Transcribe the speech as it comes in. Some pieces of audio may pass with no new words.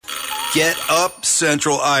Get up,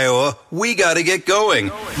 Central Iowa. We got to get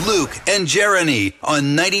going. Luke and Jeremy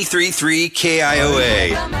on 93.3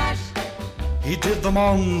 KIOA. He did the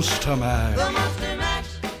Monster Mash.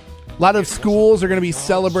 A lot of schools are going to be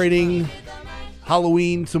celebrating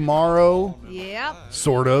Halloween tomorrow. Yep.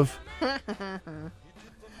 Sort of. I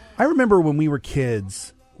remember when we were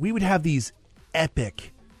kids, we would have these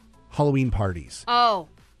epic Halloween parties. Oh,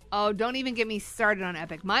 don't even get me started on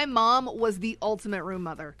epic. My mom was the ultimate room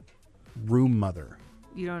mother. Room mother.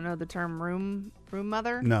 You don't know the term room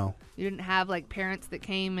mother? No. You didn't have like parents that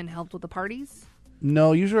came and helped with the parties?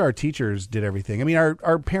 No, usually our teachers did everything. I mean,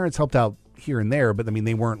 our parents helped out here and there, but I mean,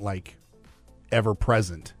 they weren't like ever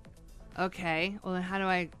present. Okay. Well, then how do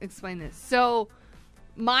I explain this? So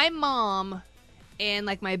my mom and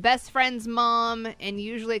like my best friend's mom and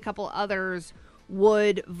usually a couple others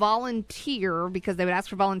would volunteer, because they would ask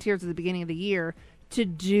for volunteers at the beginning of the year, to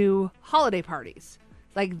do holiday parties.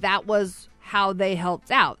 Like that was how they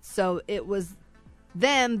helped out. So it was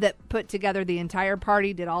them that put together the entire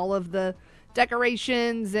party, did all of the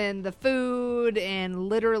decorations and the food and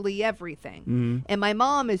literally everything. Mm-hmm. And my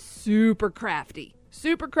mom is super crafty,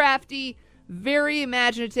 very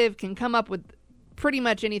imaginative, can come up with pretty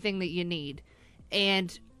much anything that you need.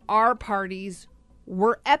 And our parties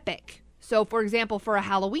were epic. So, for example, for a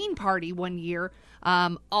Halloween party one year,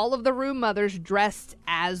 all of the room mothers dressed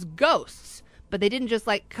as ghosts. But they didn't just,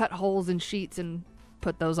 like, cut holes in sheets and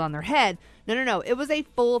put those on their head. No. It was a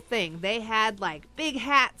full thing. They had, like, big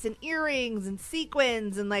hats and earrings and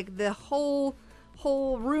sequins and, like, the whole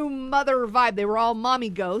room mother vibe. They were all mommy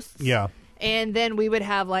ghosts. Yeah. And then we would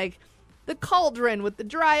have, like, the cauldron with the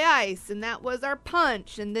dry ice, and that was our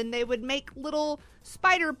punch. And then they would make little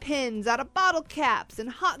spider pins out of bottle caps and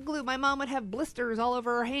hot glue. My mom would have blisters all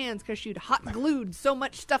over her hands because she'd hot glued so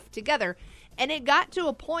much stuff together. And it got to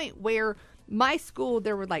a point where my school,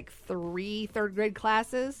 there were like 3 third-grade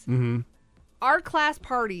classes. Mm-hmm. Our class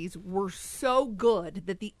parties were so good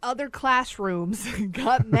that the other classrooms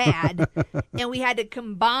got mad, and we had to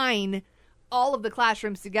combine all of the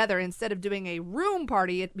classrooms together. Instead of doing a room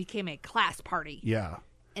party, it became a class party. Yeah.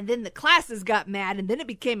 And then the classes got mad, and then it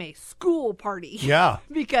became a school party. Yeah.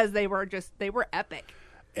 Because they were epic.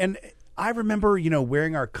 And I remember,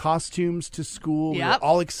 wearing our costumes to school. Yep. We were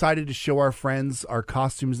all excited to show our friends our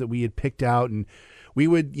costumes that we had picked out. And we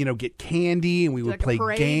would, get candy, and we would play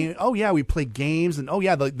games. Oh, yeah, we'd play games. And,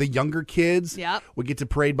 the younger kids would get to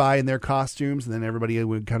parade by in their costumes. And then everybody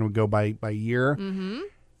would kind of go by year. Mm-hmm.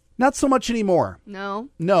 Not so much anymore. No.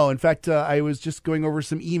 In fact, I was just going over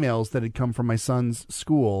some emails that had come from my son's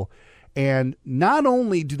school. And not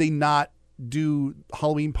only do they not do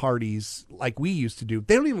Halloween parties like we used to do,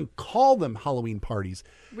 they don't even call them Halloween parties.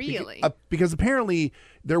 Really? Because apparently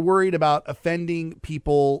they're worried about offending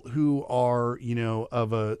people who are,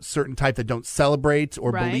 of a certain type that don't celebrate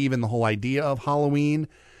or believe in the whole idea of Halloween.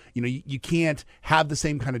 You can't have the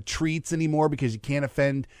same kind of treats anymore because you can't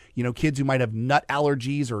offend, kids who might have nut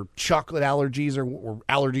allergies or chocolate allergies or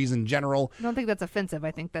allergies in general. I don't think that's offensive. I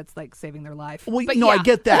think that's like saving their life. Well, I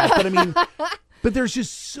get that. But I mean, but there's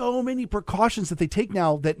just so many precautions that they take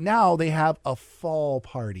now they have a fall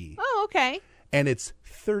party. Oh, okay. And it's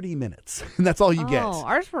 30 minutes. And that's all you get. Oh,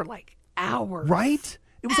 ours were like hours. Right?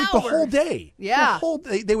 It was like the whole day. Yeah.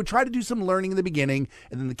 They would try to do some learning in the beginning,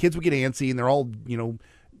 and then the kids would get antsy, and they're all,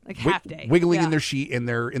 like half day, wiggling in their sheet in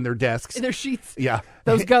their desks, in their sheets. Yeah,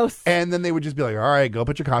 those ghosts. And then they would just be like, "All right, go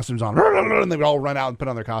put your costumes on," and they would all run out and put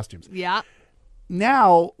on their costumes. Yeah.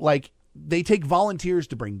 Now, like, they take volunteers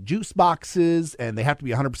to bring juice boxes, and they have to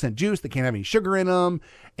be 100% juice. They can't have any sugar in them,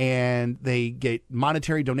 and they get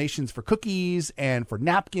monetary donations for cookies and for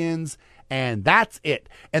napkins, and that's it.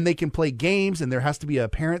 And they can play games, and there has to be a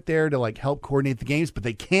parent there to like help coordinate the games, but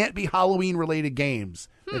they can't be Halloween related games.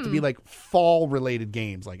 They have to be like fall related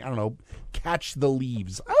games, like, I don't know, catch the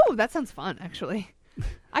leaves. Oh, that sounds fun, actually.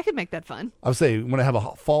 I could make that fun. I would say when I have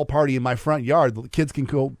a fall party in my front yard, the kids can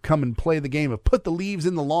come and play the game of put the leaves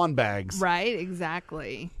in the lawn bags. Right,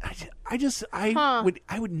 exactly. I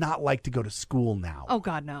would not like to go to school now. Oh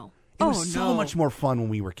God, no. It was so much more fun when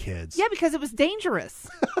we were kids. Yeah, because it was dangerous.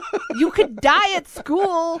 You could die at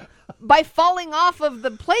school by falling off of the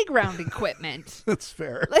playground equipment. That's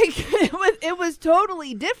fair. Like it was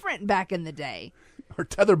totally different back in the day. Our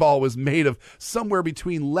tetherball was made of somewhere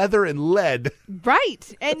between leather and lead.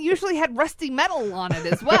 Right. And usually had rusty metal on it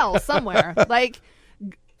as well somewhere. Like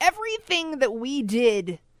everything that we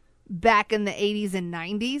did back in the 80s and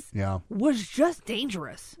 90s was just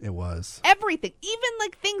dangerous. It was. Everything. Even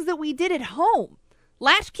like things that we did at home.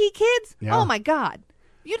 Latchkey kids? Yeah. Oh my God.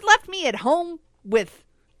 You'd left me at home with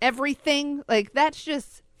everything. Like that's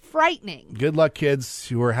just frightening. Good luck, kids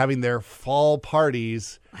who are having their fall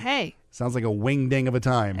parties. Hey, Sounds like a wing-ding of a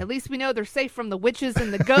time. at least we know they're safe from the witches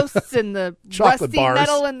and the ghosts and the Chocolate rusty bars.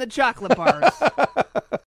 metal and the chocolate bars.